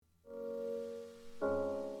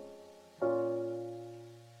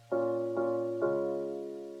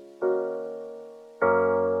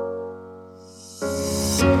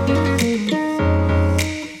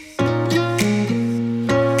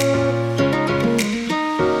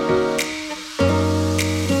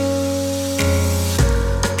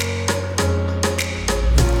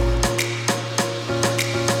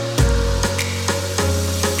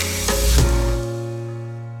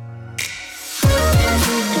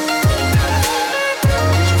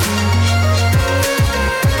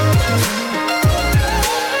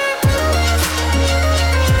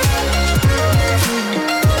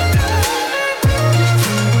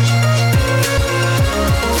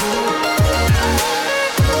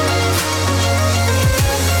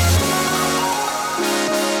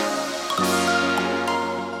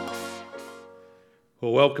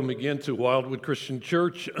welcome again to Wildwood Christian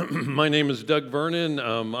Church. My name is Doug Vernon.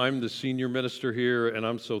 I'm the senior minister here, and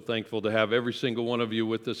I'm so thankful to have every single one of you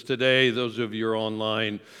with us today. Those of you who are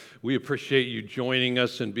online, we appreciate you joining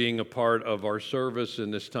us and being a part of our service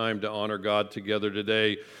in this time to honor God together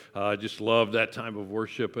today. I just love that time of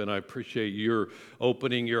worship, and I appreciate your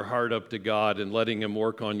opening your heart up to God and letting Him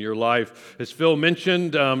work on your life. As Phil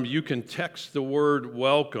mentioned, you can text the word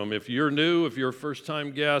welcome. If you're new, if you're a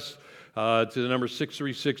first-time guest, to the number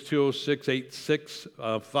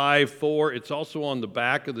 636-206-8654. It's also on the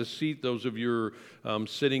back of the seat, those of you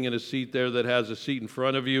sitting in a seat there that has a seat in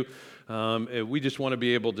front of you. We just want to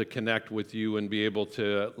be able to connect with you and be able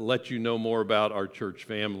to let you know more about our church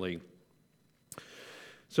family.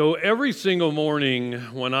 So every single morning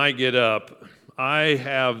when I get up, I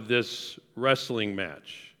have this wrestling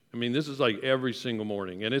match. I mean, this is like every single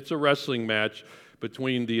morning, and it's a wrestling match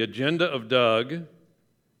between the agenda of Doug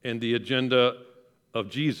and the agenda of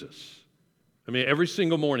Jesus. I mean, every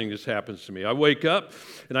single morning this happens to me. I wake up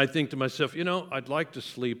and I think to myself, I'd like to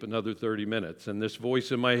sleep another 30 minutes. And this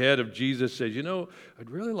voice in my head of Jesus says, I'd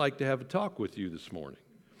really like to have a talk with you this morning.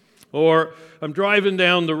 Or I'm driving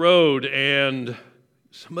down the road and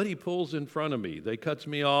somebody pulls in front of me. They cuts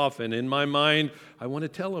me off, and in my mind, I want to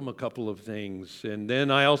tell them a couple of things. And then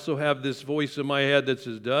I also have this voice in my head that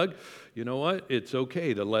says, Doug, you know what? It's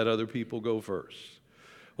okay to let other people go first.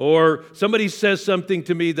 Or somebody says something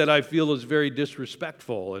to me that I feel is very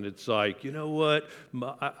disrespectful, and it's like, you know what,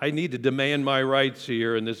 I need to demand my rights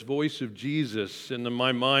here, and this voice of Jesus in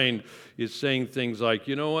my mind is saying things like,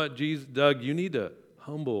 you know what, Doug, you need to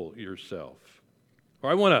humble yourself. Or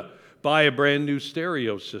I want to buy a brand new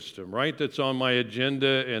stereo system, right, that's on my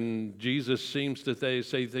agenda, and Jesus seems to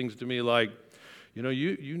say things to me like,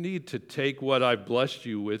 you need to take what I've blessed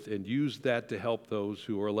you with and use that to help those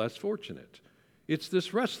who are less fortunate. It's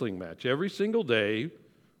this wrestling match every single day,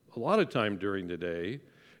 a lot of time during the day,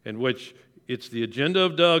 in which it's the agenda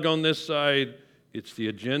of Doug on this side, it's the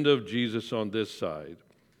agenda of Jesus on this side.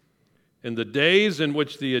 And the days in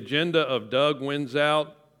which the agenda of Doug wins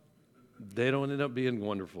out, they don't end up being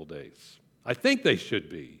wonderful days. I think they should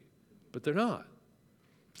be, but they're not.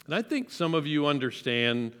 And I think some of you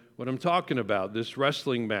understand what I'm talking about, this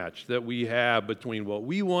wrestling match that we have between what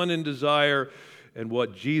we want and desire and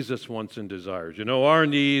what Jesus wants and desires. Our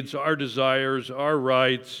needs, our desires, our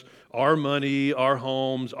rights, our money, our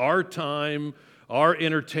homes, our time, our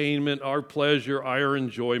entertainment, our pleasure, our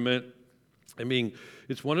enjoyment. I mean,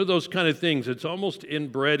 it's one of those kind of things. It's almost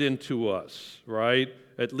inbred into us, right?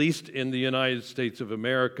 At least in the United States of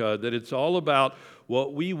America, that it's all about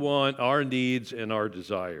what we want, our needs, and our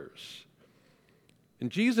desires.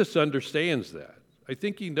 And Jesus understands that. I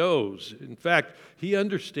think He knows. In fact, He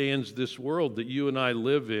understands this world that you and I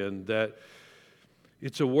live in, that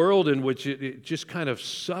it's a world in which it just kind of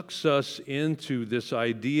sucks us into this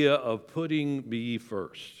idea of putting me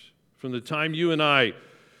first. From the time you and I,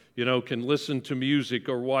 can listen to music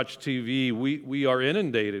or watch TV, we are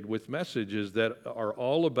inundated with messages that are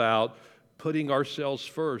all about putting ourselves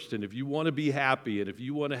first. And if you want to be happy and if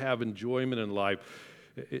you want to have enjoyment in life,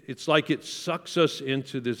 it's like it sucks us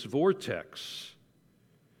into this vortex.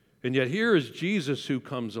 And yet here is Jesus who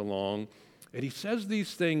comes along, and He says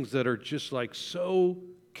these things that are just like so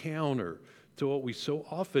counter to what we so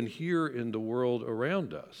often hear in the world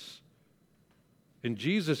around us. And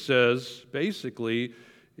Jesus says, basically,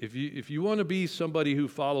 if you want to be somebody who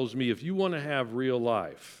follows me, if you want to have real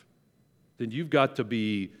life, then you've got to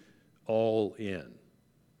be all in.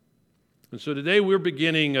 And so today we're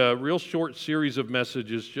beginning a real short series of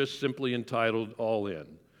messages just simply entitled All In.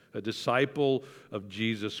 A disciple of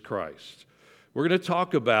Jesus Christ. We're going to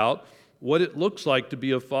talk about what it looks like to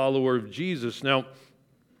be a follower of Jesus. Now,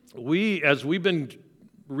 as we've been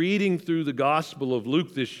reading through the Gospel of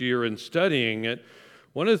Luke this year and studying it,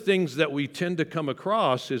 one of the things that we tend to come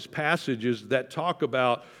across is passages that talk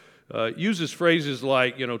about, uses phrases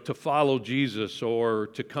like, to follow Jesus or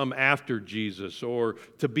to come after Jesus or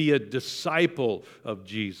to be a disciple of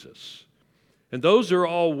Jesus. And those are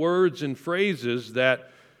all words and phrases that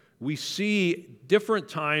we see different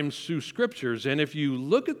times through Scriptures. And if you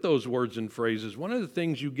look at those words and phrases, one of the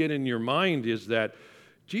things you get in your mind is that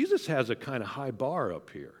Jesus has a kind of high bar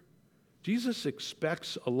up here. Jesus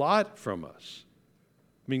expects a lot from us.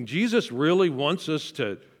 I mean, Jesus really wants us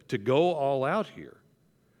to go all out here.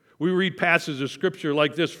 We read passages of Scripture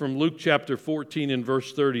like this from Luke chapter 14 and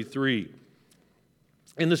verse 33.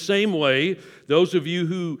 In the same way, those of you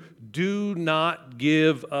who do not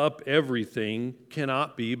give up everything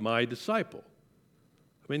cannot be my disciple.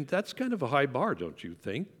 I mean, that's kind of a high bar, don't you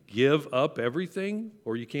think? Give up everything,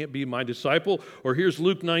 or you can't be my disciple. Or here's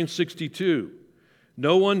Luke 9:62.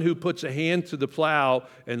 No one who puts a hand to the plow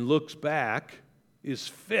and looks back is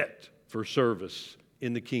fit for service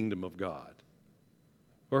in the kingdom of God.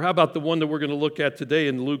 Or how about the one that we're going to look at today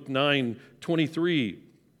in Luke 9:23?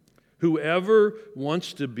 Whoever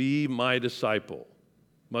wants to be my disciple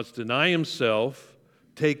must deny himself,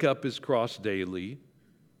 take up his cross daily,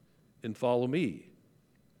 and follow me.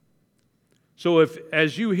 So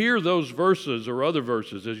as you hear those verses or other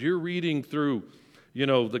verses, as you're reading through,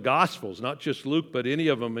 the Gospels, not just Luke, but any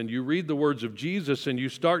of them, and you read the words of Jesus and you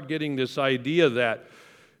start getting this idea that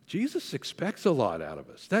Jesus expects a lot out of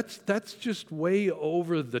us. That's just way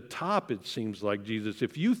over the top, it seems like, Jesus.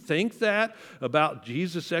 If you think that about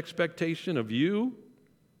Jesus' expectation of you,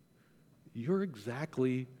 you're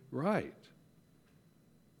exactly right.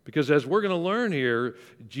 Because as we're going to learn here,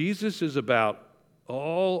 Jesus is about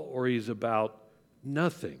all or he's about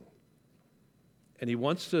nothing. And he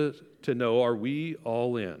wants to know, are we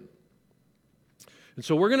all in? And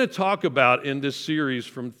so we're going to talk about in this series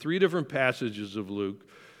from 3 different passages of Luke,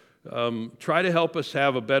 try to help us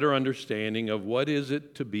have a better understanding of what is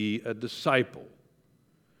it to be a disciple.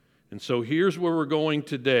 And so here's where we're going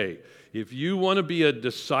today. If you want to be a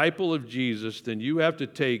disciple of Jesus, then you have to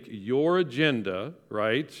take your agenda,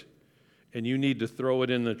 right? And you need to throw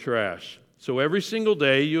it in the trash. So every single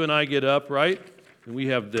day, you and I get up, right? And we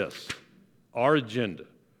have this, our agenda,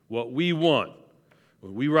 what we want.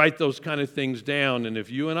 We write those kind of things down, and if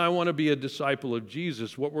you and I want to be a disciple of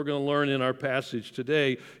Jesus, what we're going to learn in our passage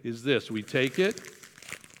today is this. We take it,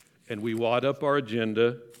 and we wad up our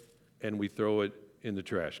agenda, and we throw it in the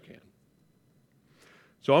trash can.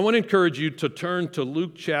 So I want to encourage you to turn to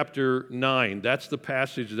Luke chapter 9. That's the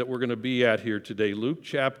passage that we're going to be at here today, Luke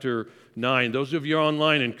chapter 9. Those of you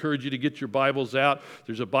online, I encourage you to get your Bibles out.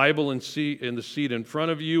 There's a Bible in the seat in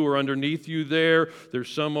front of you or underneath you there.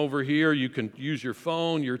 There's some over here. You can use your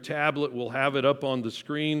phone, your tablet. We'll have it up on the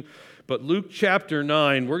screen. But Luke chapter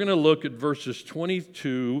 9, we're going to look at verses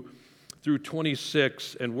 22 through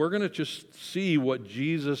 26, and we're going to just see what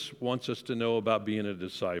Jesus wants us to know about being a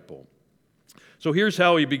disciple. So here's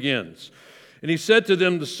how he begins. And he said to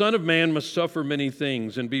them, the Son of Man must suffer many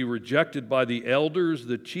things and be rejected by the elders,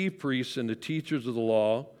 the chief priests, and the teachers of the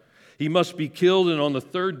law. He must be killed and on the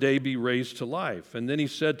 3rd day be raised to life. And then he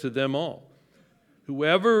said to them all,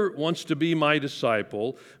 whoever wants to be my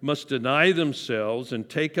disciple must deny themselves and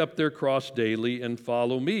take up their cross daily and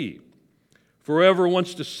follow me. For whoever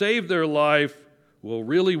wants to save their life will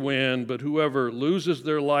really win, but whoever loses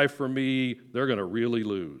their life for me, they're going to really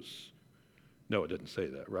lose. No, it didn't say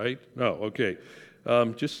that, right? No, okay.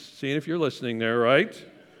 Just seeing if you're listening there, right?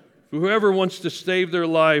 Whoever wants to save their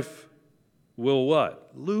life will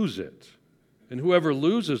what? Lose it. And whoever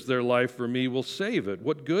loses their life for me will save it.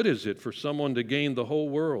 What good is it for someone to gain the whole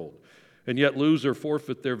world and yet lose or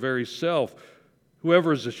forfeit their very self?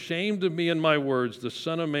 Whoever is ashamed of me and my words, the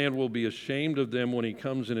Son of Man will be ashamed of them when he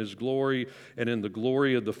comes in his glory and in the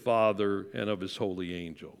glory of the Father and of his holy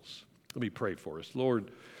angels. Let me pray for us.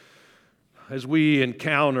 Lord, as we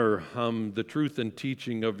encounter the truth and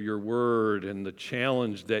teaching of your word and the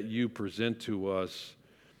challenge that you present to us,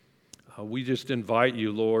 we just invite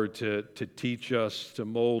you, Lord, to teach us, to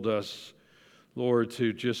mold us, Lord,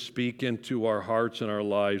 to just speak into our hearts and our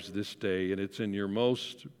lives this day. And it's in your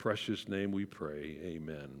most precious name we pray.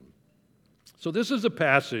 Amen. So this is a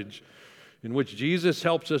passage in which Jesus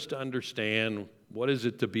helps us to understand what is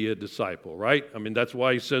it to be a disciple, right? I mean, that's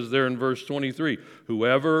why he says there in verse 23,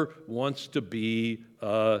 whoever wants to be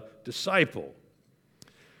a disciple.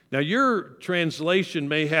 Now, your translation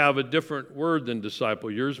may have a different word than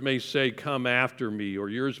disciple. Yours may say, come after me, or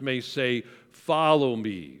yours may say, follow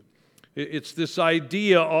me. It's this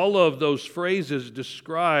idea, all of those phrases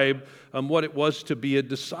describe what it was to be a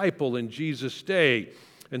disciple in Jesus' day.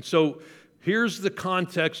 And so here's the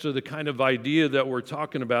context of the kind of idea that we're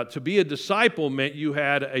talking about. To be a disciple meant you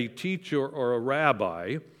had a teacher or a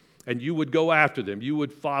rabbi, and you would go after them. You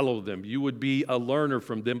would follow them. You would be a learner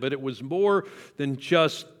from them. But it was more than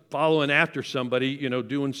just following after somebody,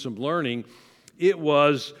 doing some learning. It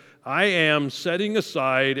was, I am setting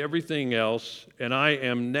aside everything else, and I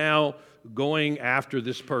am now going after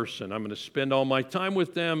this person. I'm going to spend all my time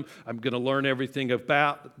with them. I'm going to learn everything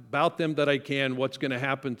about them that I can. What's going to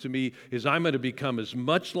happen to me is I'm going to become as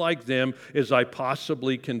much like them as I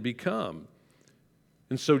possibly can become.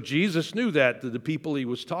 And so Jesus knew that to the people he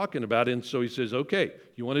was talking about, and so he says, okay,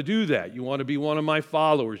 you want to do that? You want to be one of my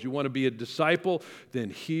followers? You want to be a disciple? Then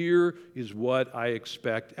here is what I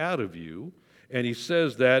expect out of you. And he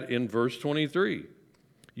says that in verse 23.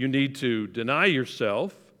 You need to deny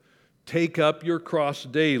yourself, take up your cross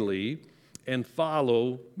daily, and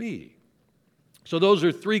follow me. So those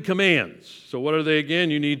are 3 commands. So what are they again?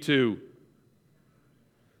 You need to,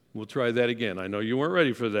 we'll try that again. I know you weren't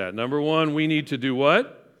ready for that. Number 1, we need to do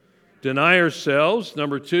what? Deny ourselves.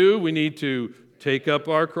 Number 2, we need to take up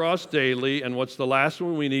our cross daily. And what's the last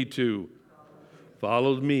one? We need to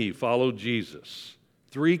follow me, follow Jesus.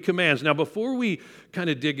 3 commands. Now, before we kind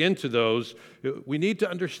of dig into those, we need to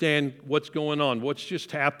understand what's going on, what's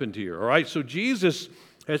just happened here, all right? So Jesus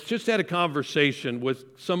has just had a conversation with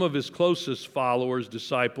some of his closest followers,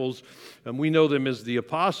 disciples, and we know them as the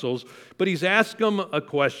apostles, but he's asked them a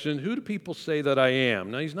question, who do people say that I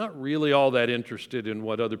am? Now, he's not really all that interested in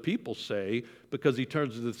what other people say, because he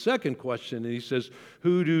turns to the second question and he says,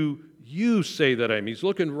 who do you say that I am? He's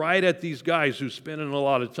looking right at these guys who's spending a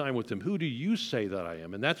lot of time with him. Who do you say that I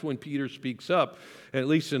am? And that's when Peter speaks up. At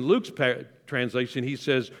least in Luke's translation, he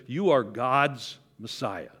says, you are God's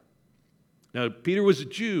Messiah. Now, Peter was a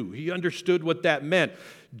Jew. He understood what that meant.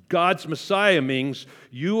 God's Messiah means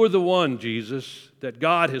you are the one, Jesus, that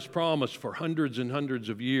God has promised for hundreds and hundreds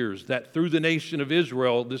of years, that through the nation of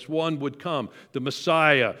Israel, this one would come, the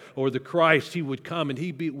Messiah or the Christ. He would come and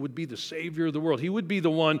would be the Savior of the world. He would be the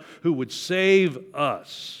one who would save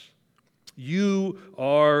us. You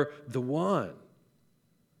are the one.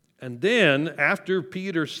 And then, after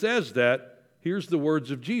Peter says that, here's the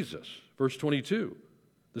words of Jesus, verse 22.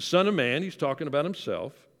 The Son of Man, he's talking about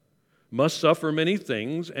himself, must suffer many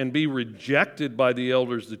things and be rejected by the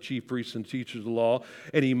elders, the chief priests and teachers of the law,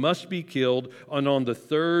 and he must be killed and on the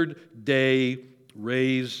 3rd day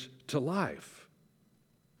raised to life.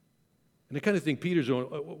 And I kind of think Peter's going,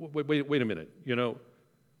 wait a minute,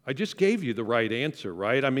 I just gave you the right answer,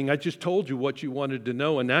 right? I mean, I just told you what you wanted to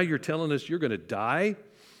know, and now you're telling us you're going to die?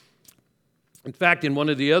 In fact, in one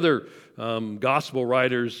of the other gospel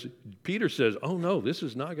writers, Peter says, oh no, this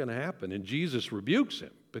is not going to happen. And Jesus rebukes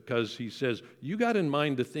him because he says, you got in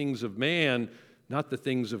mind the things of man, not the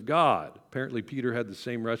things of God. Apparently, Peter had the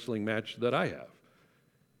same wrestling match that I have.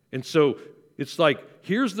 And so it's like,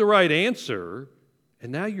 here's the right answer,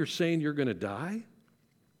 and now you're saying you're going to die?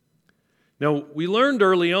 Now, we learned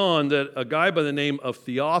early on that a guy by the name of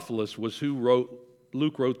Theophilus was who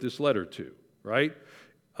Luke wrote this letter to, right?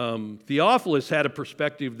 Theophilus had a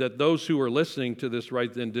perspective that those who were listening to this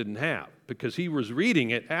right then didn't have, because he was reading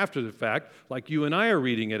it after the fact, like you and I are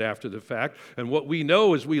reading it after the fact. And what we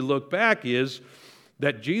know as we look back is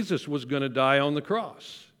that Jesus was going to die on the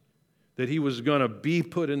cross, that he was going to be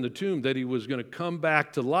put in the tomb, that he was going to come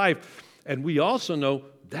back to life. And we also know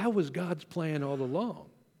that was God's plan all along.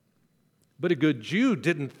 But a good Jew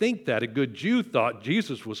didn't think that. A good Jew thought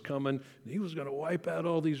Jesus was coming, and he was going to wipe out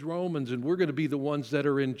all these Romans, and we're going to be the ones that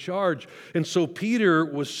are in charge. And so Peter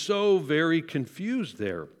was so very confused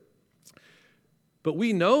there. But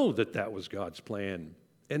we know that that was God's plan.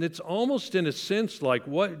 And it's almost in a sense like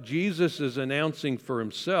what Jesus is announcing for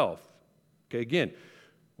himself. Okay, again,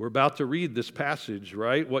 we're about to read this passage,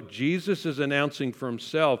 right? What Jesus is announcing for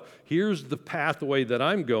himself. Here's the pathway that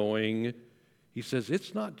I'm going. He says,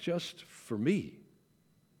 it's not just for me.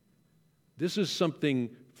 This is something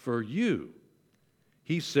for you.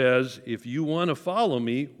 He says, if you want to follow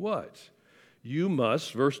me, what? You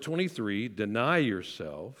must, verse 23, deny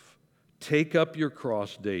yourself, take up your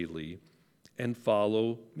cross daily, and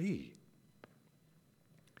follow me.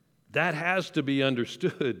 That has to be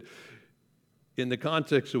understood in the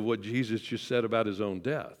context of what Jesus just said about his own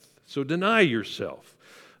death. So deny yourself.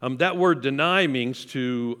 That word deny means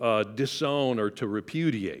to disown or to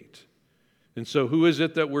repudiate. And so who is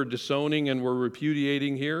it that we're disowning and we're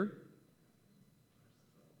repudiating here?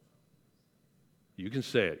 You can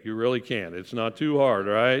say it. You really can. It's not too hard,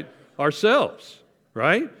 right? Ourselves,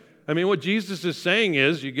 right? I mean, what Jesus is saying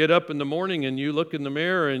is you get up in the morning and you look in the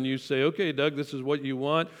mirror and you say, okay, Doug, this is what you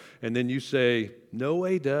want. And then you say, no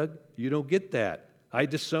way, Doug, you don't get that. I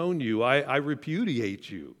disown you. I repudiate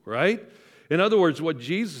you, right? In other words, what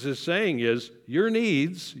Jesus is saying is your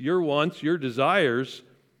needs, your wants, your desires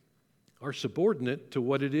are subordinate to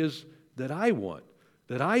what it is that I want,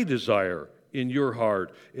 that I desire in your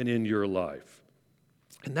heart and in your life.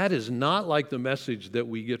 And that is not like the message that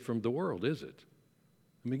we get from the world, is it?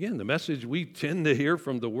 I mean, again, the message we tend to hear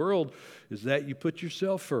from the world is that you put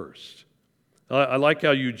yourself first. I like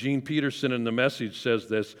how Eugene Peterson in The Message says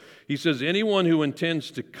this. He says, anyone who intends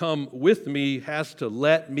to come with me has to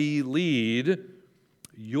let me lead.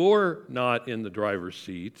 You're not in the driver's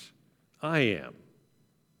seat. I am.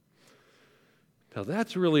 Now,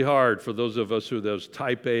 that's really hard for those of us who are those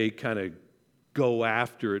type A kind of go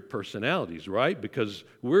after it personalities, right? Because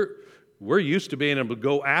we're used to being able to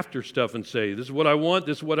go after stuff and say, this is what I want,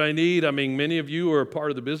 this is what I need. I mean, many of you are a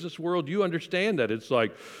part of the business world. You understand that. It's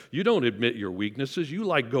like you don't admit your weaknesses. You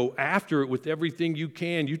like go after it with everything you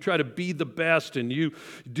can. You try to be the best and you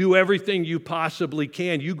do everything you possibly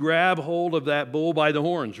can. You grab hold of that bull by the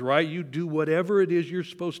horns, right? You do whatever it is you're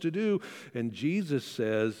supposed to do. And Jesus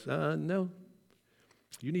says, no,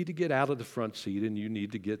 you need to get out of the front seat and you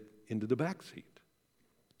need to get into the back seat.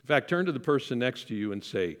 In fact, turn to the person next to you and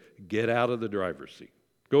say, get out of the driver's seat.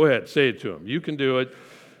 Go ahead, say it to him. You can do it.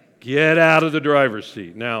 Get out of the driver's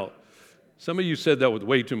seat. Now, some of you said that with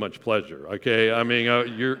way too much pleasure, okay? I mean,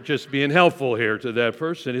 you're just being helpful here to that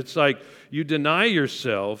person. It's like you deny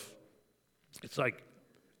yourself. It's like,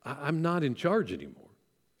 I'm not in charge anymore.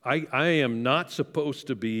 I am not supposed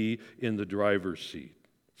to be in the driver's seat.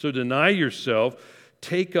 So deny yourself.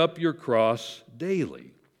 Take up your cross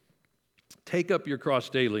daily. Take up your cross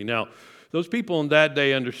daily. Now, those people in that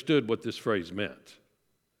day understood what this phrase meant.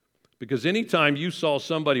 Because anytime you saw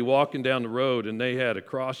somebody walking down the road and they had a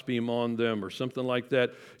crossbeam on them or something like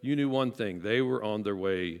that, you knew one thing: they were on their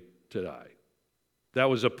way to die. That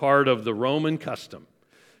was a part of the Roman custom.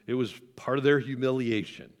 It was part of their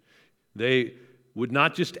humiliation. They would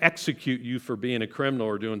not just execute you for being a criminal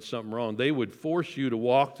or doing something wrong. They would force you to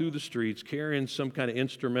walk through the streets carrying some kind of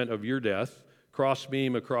instrument of your death,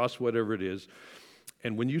 crossbeam, across, whatever it is.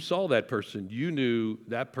 And when you saw that person, you knew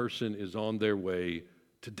that person is on their way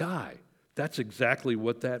to die. That's exactly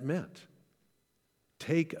what that meant.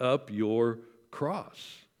 Take up your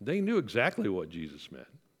cross. They knew exactly what Jesus meant.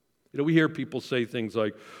 You know, we hear people say things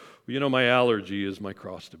like, well, you know, my allergy is my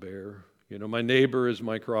cross to bear. You know, my neighbor is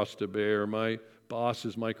my cross to bear. My boss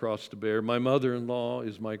is my cross to bear. My mother-in-law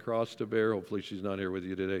is my cross to bear. Hopefully she's not here with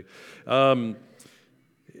you today. That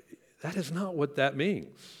is not what that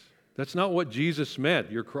means. That's not what Jesus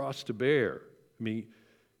meant, your cross to bear. I mean,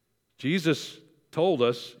 Jesus told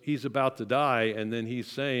us he's about to die, and then he's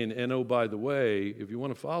saying, and oh, by the way, if you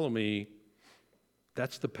want to follow me,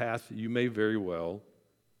 that's the path that you may very well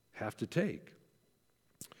have to take.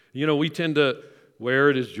 You know, we tend to wear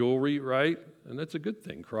it as jewelry, right? And that's a good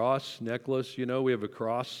thing. Cross, necklace, you know, we have a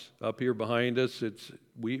cross up here behind us.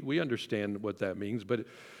 We understand what that means. But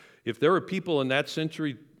if there were people in that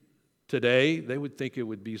century today, they would think it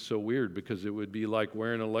would be so weird because it would be like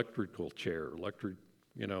wearing an electrical chair,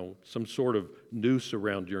 some sort of noose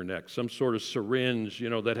around your neck, some sort of syringe,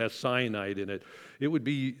 that has cyanide in it. It would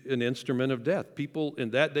be an instrument of death. People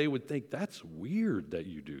in that day would think that's weird that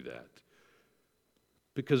you do that.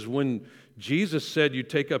 Because when Jesus said you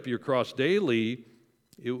take up your cross daily,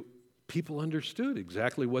 people understood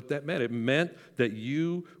exactly what that meant. It meant that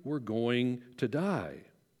you were going to die.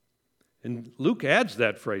 And Luke adds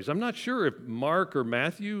that phrase. I'm not sure if Mark or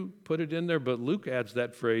Matthew put it in there, but Luke adds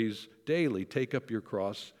that phrase daily. Take up your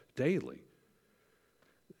cross daily.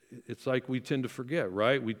 It's like we tend to forget,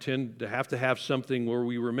 right? We tend to have something where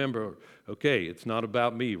we remember, okay, it's not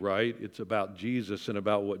about me, right? It's about Jesus and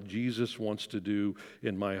about what Jesus wants to do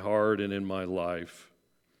in my heart and in my life.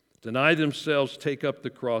 Deny themselves, take up the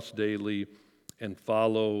cross daily, and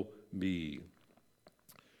follow me.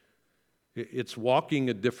 It's walking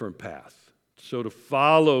a different path. So to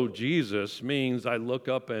follow Jesus means I look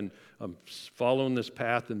up and I'm following this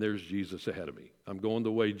path and there's Jesus ahead of me. I'm going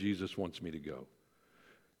the way Jesus wants me to go.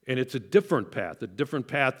 And it's a different path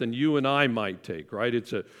than you and I might take, right?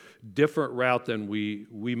 It's a different route than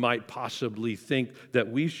we might possibly think that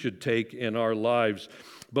we should take in our lives.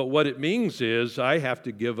 But what it means is I have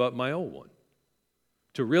to give up my old one.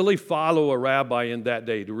 To really follow a rabbi in that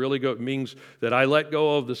day, to really go, it means that I let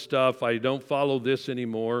go of the stuff. I don't follow this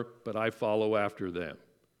anymore, but I follow after them.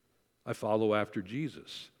 I follow after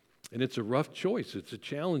Jesus. And it's a rough choice. It's a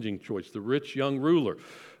challenging choice. The rich young ruler,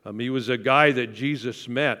 he was a guy that Jesus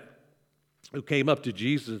met who came up to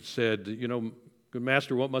Jesus and said, good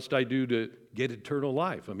master, what must I do to get eternal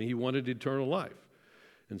life? He wanted eternal life.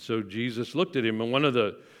 And so Jesus looked at him, and one of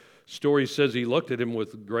the stories says he looked at him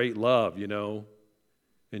with great love,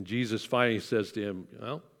 And Jesus finally says to him,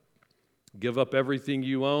 give up everything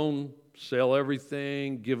you own, sell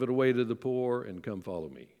everything, give it away to the poor, and come follow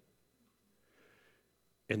me.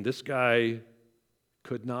 And this guy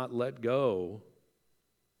could not let go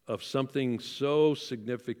of something so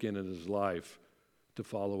significant in his life to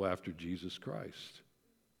follow after Jesus Christ.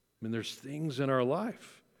 There's things in our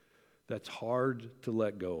life that's hard to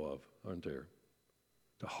let go of, aren't there?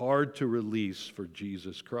 Hard to release for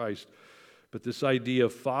Jesus Christ. But this idea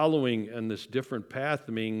of following and this different path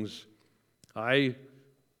means I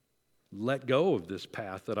let go of this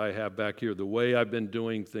path that I have back here, the way I've been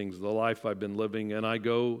doing things, the life I've been living, and I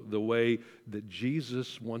go the way that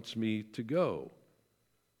Jesus wants me to go.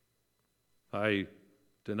 I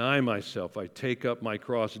deny myself. I take up my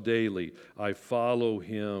cross daily. I follow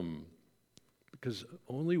him. Because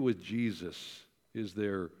only with Jesus is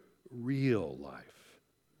there real life.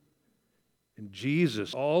 And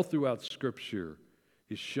Jesus, all throughout Scripture,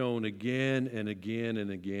 is shown again and again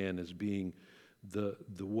and again as being the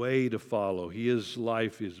way to follow. His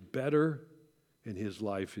life is better and his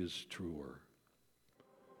life is truer.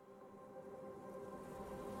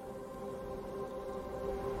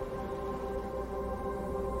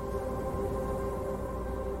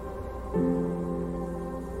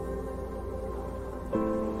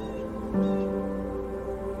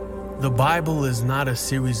 The Bible is not a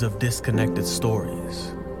series of disconnected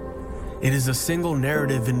stories. It is a single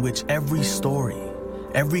narrative in which every story,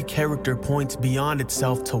 every character points beyond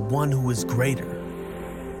itself to one who is greater.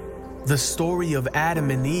 The story of Adam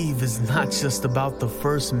and Eve is not just about the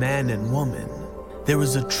first man and woman. There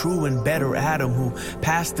is a true and better Adam who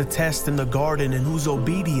passed the test in the garden and whose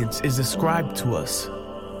obedience is ascribed to us.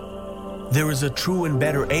 There is a true and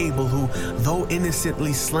better Abel who, though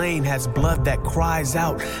innocently slain, has blood that cries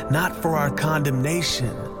out not for our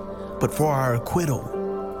condemnation, but for our acquittal.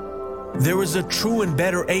 There is a true and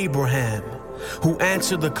better Abraham who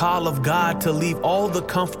answered the call of God to leave all the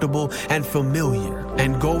comfortable and familiar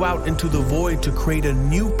and go out into the void to create a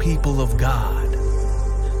new people of God.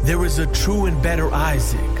 There is a true and better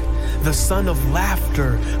Isaac, the son of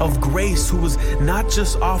laughter, of grace, who was not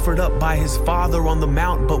just offered up by his father on the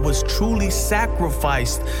mount, but was truly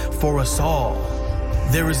sacrificed for us all.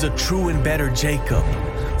 There is a true and better Jacob,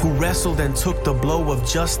 who wrestled and took the blow of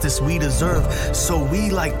justice we deserve, so we,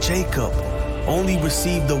 like Jacob, only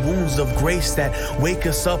receive the wounds of grace that wake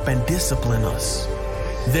us up and discipline us.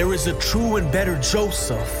 There is a true and better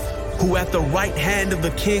Joseph, who at the right hand of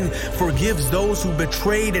the king forgives those who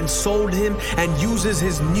betrayed and sold him and uses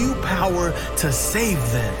his new power to save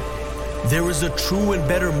them. There is a true and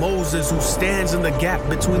better Moses who stands in the gap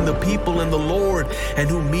between the people and the Lord and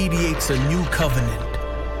who mediates a new covenant.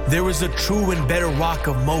 There is a true and better rock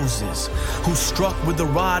of Moses who, struck with the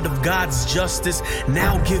rod of God's justice,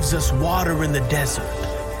 now gives us water in the desert.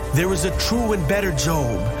 There is a true and better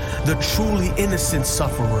Job, the truly innocent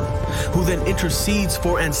sufferer, who then intercedes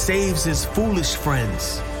for and saves his foolish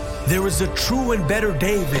friends. There is a true and better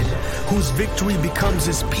David, whose victory becomes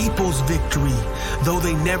his people's victory, though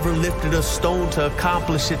they never lifted a stone to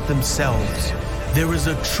accomplish it themselves. There is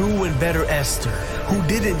a true and better Esther, who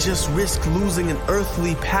didn't just risk losing an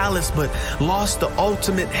earthly palace, but lost the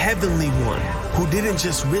ultimate heavenly one, who didn't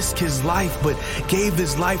just risk his life, but gave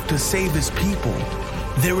his life to save his people.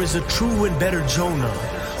 There is a true and better Jonah,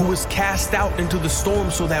 who was cast out into the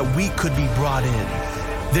storm so that we could be brought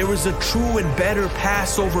in. There is a true and better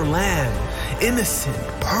Passover lamb, innocent,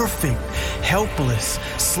 perfect, helpless,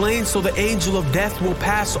 slain so the angel of death will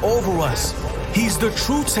pass over us. He's the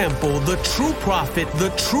true temple, the true prophet, the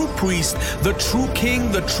true priest, the true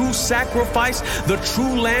king, the true sacrifice, the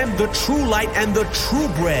true lamb, the true light, and the true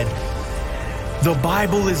bread. The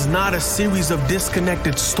Bible is not a series of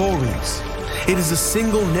disconnected stories. It is a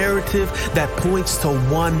single narrative that points to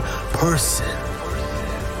one person,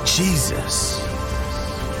 Jesus.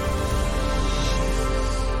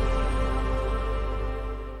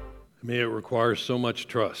 I mean, it requires so much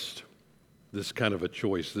trust, this kind of a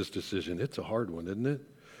choice, this decision. It's a hard one, isn't it?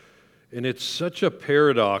 And it's such a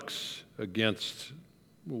paradox against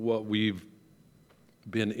what we've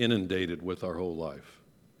been inundated with our whole life.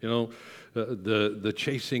 You know, the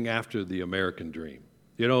chasing after the American dream.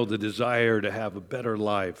 You know, the desire to have a better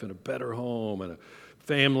life and a better home and a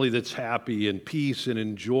family that's happy and peace and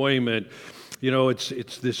enjoyment. You know, it's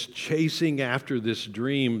this chasing after this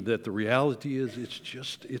dream that the reality is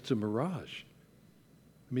it's a mirage.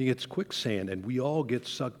 I mean, it's quicksand, and we all get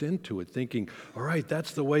sucked into it thinking, all right,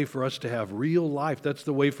 that's the way for us to have real life. That's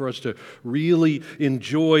the way for us to really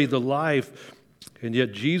enjoy the life. And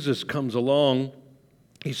yet Jesus comes along.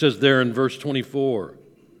 He says there in verse 24,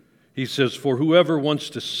 he says, "For whoever wants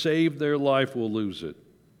to save their life will lose it,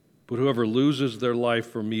 but whoever loses their life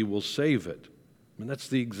for me will save it." I mean, that's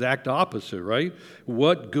the exact opposite, right?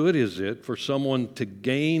 What good is it for someone to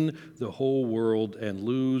gain the whole world and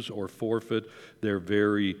lose or forfeit their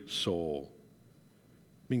very soul?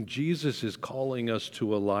 I mean, Jesus is calling us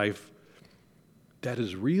to a life that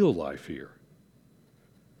is real life here.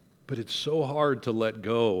 But it's so hard to let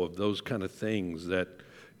go of those kind of things that,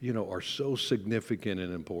 you know, are so significant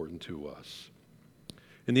and important to us.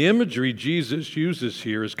 And the imagery Jesus uses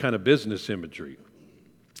here is kind of business imagery.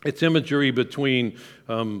 It's imagery between,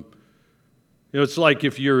 it's like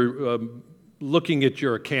if you're looking at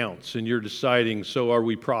your accounts and you're deciding, so are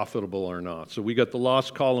we profitable or not? So we got the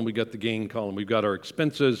loss column, we got the gain column, we've got our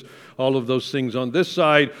expenses, all of those things on this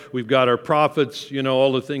side, we've got our profits,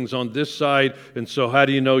 all the things on this side. And so how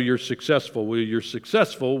do you know you're successful? Well, you're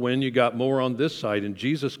successful when you got more on this side, and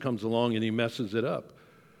Jesus comes along and he messes it up.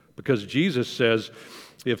 Because Jesus says,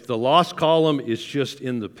 if the loss column is just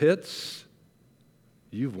in the pits,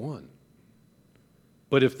 you've won.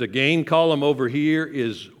 But if the gain column over here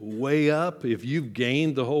is way up, if you've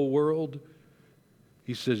gained the whole world,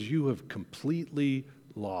 he says you have completely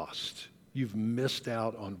lost. You've missed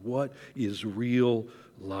out on what is real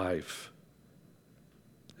life.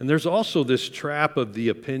 And there's also this trap of the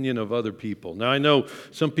opinion of other people. Now, I know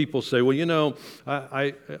some people say, well,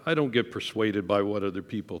 I don't get persuaded by what other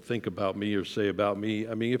people think about me or say about me.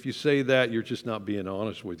 I mean, if you say that, you're just not being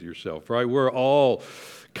honest with yourself, right? We're all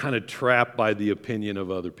kind of trapped by the opinion of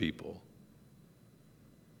other people.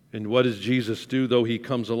 And what does Jesus do, though? He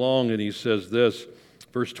comes along and he says this,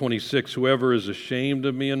 verse 26, whoever is ashamed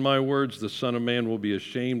of me and my words, the Son of Man will be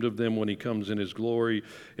ashamed of them when he comes in his glory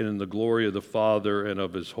and in the glory of the Father and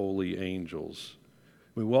of his holy angels.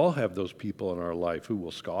 We will all have those people in our life who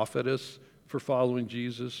will scoff at us for following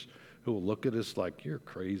Jesus, who will look at us like, you're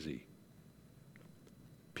crazy.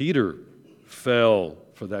 Peter fell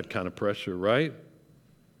for that kind of pressure, right?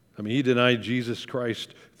 I mean, he denied Jesus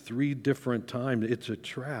Christ 3 different times. It's a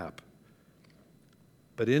trap.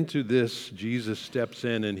 But into this, Jesus steps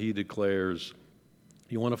in and he declares,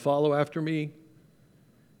 you want to follow after me?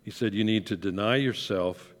 He said, you need to deny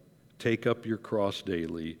yourself, take up your cross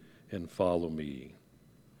daily, and follow me.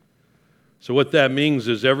 So what that means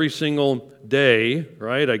is every single day,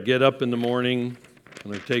 right, I get up in the morning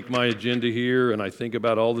and I take my agenda here and I think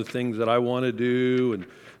about all the things that I want to do and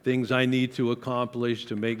things I need to accomplish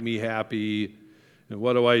to make me happy. And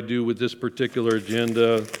what do I do with this particular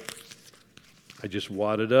agenda? I just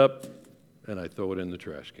wad it up and I throw it in the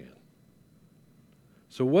trash can.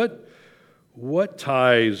 So what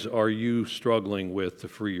ties are you struggling with to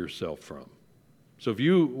free yourself from? So if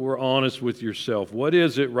you were honest with yourself, what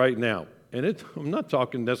is it right now? And I'm not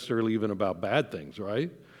talking necessarily even about bad things, right?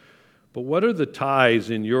 But what are the ties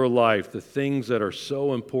in your life, the things that are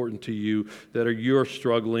so important to you that you're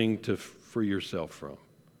struggling to free yourself from?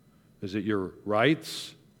 Is it your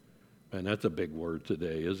rights? Man, that's a big word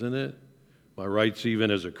today, isn't it? My rights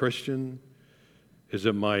even as a Christian? Is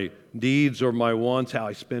it my needs or my wants, how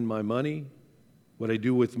I spend my money? What I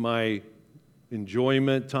do with my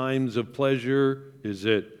enjoyment, times of pleasure? Is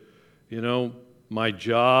it, my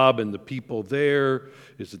job and the people there?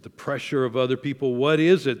 Is it the pressure of other people? What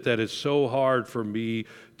is it that is so hard for me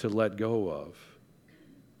to let go of?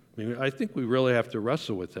 I mean, I think we really have to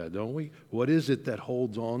wrestle with that, don't we? What is it that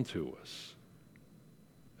holds on to us?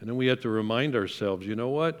 And then we have to remind ourselves, you know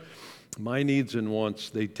what? My needs and wants,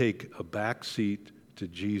 they take a back seat to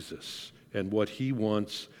Jesus and what he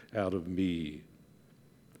wants out of me.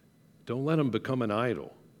 Don't let them become an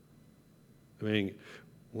idol. I mean,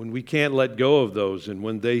 when we can't let go of those and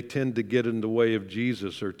when they tend to get in the way of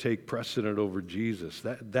Jesus or take precedent over Jesus,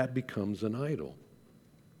 that becomes an idol.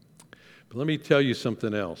 But let me tell you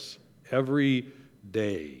something else. Every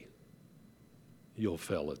day you'll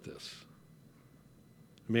fail at this.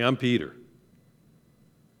 I mean, I'm Peter.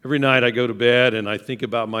 Every night I go to bed and I think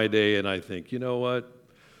about my day and I think, you know what?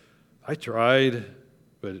 I tried,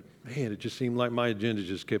 but man, it just seemed like my agenda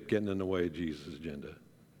just kept getting in the way of Jesus' agenda.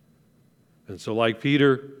 And so like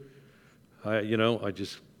Peter, I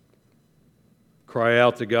just cry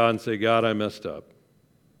out to God and say, God, I messed up.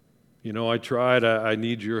 I tried, I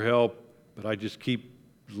need your help, but I just keep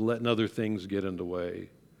letting other things get in the way.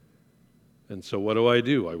 And so what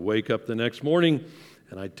do? I wake up the next morning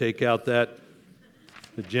and I take out that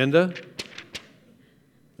agenda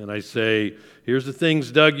and I say, here's the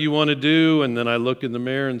things, Doug, you want to do. And then I look in the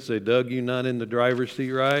mirror and say, Doug, you're not in the driver's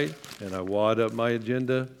seat, right? And I wad up my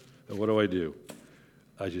agenda. And what do?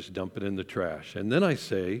 I just dump it in the trash. And then I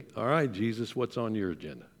say, all right, Jesus, what's on your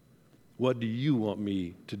agenda? What do you want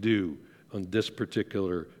me to do on this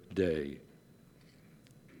particular day?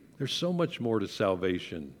 There's so much more to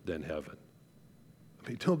salvation than heaven. I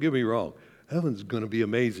mean, don't get me wrong. Heaven's going to be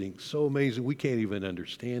amazing, so amazing we can't even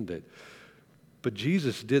understand it. But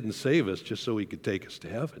Jesus didn't save us just so he could take us to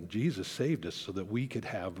heaven. Jesus saved us so that we could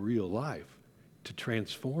have real life, to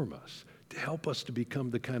transform us, to help us to become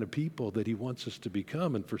the kind of people that he wants us to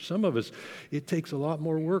become. And for some of us, it takes a lot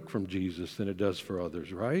more work from Jesus than it does for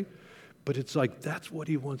others, right? But it's like that's what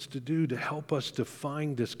he wants to do, to help us to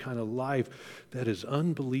find this kind of life that is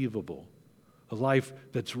unbelievable. A life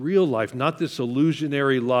that's real life, not this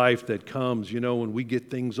illusionary life that comes, when we get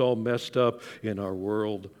things all messed up in our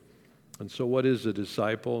world. And so what is a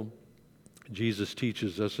disciple? Jesus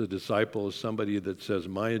teaches us a disciple is somebody that says,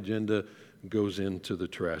 my agenda goes into the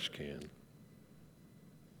trash can.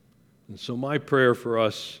 And so my prayer for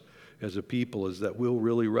us as a people is that we'll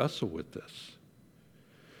really wrestle with this.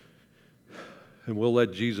 And we'll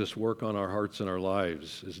let Jesus work on our hearts and our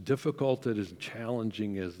lives, as difficult and as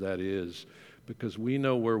challenging as that is, because we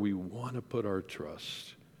know where we want to put our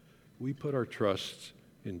trust. We put our trust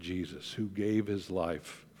in Jesus, who gave his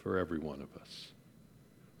life for every one of us.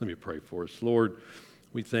 Let me pray for us. Lord,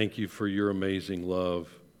 we thank you for your amazing love.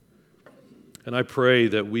 And I pray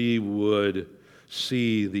that we would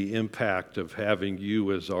see the impact of having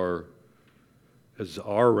you as our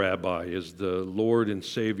rabbi, as the Lord and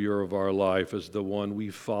Savior of our life, as the one we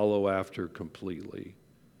follow after completely.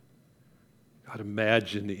 God,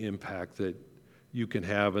 imagine the impact that you can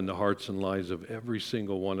have in the hearts and lives of every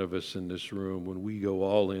single one of us in this room when we go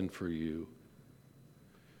all in for you.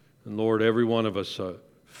 And Lord, every one of us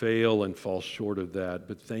fail and fall short of that,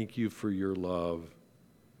 but thank you for your love.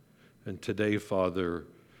 And today, Father,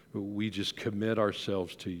 we just commit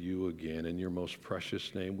ourselves to you again. In your most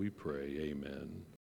precious name we pray, amen.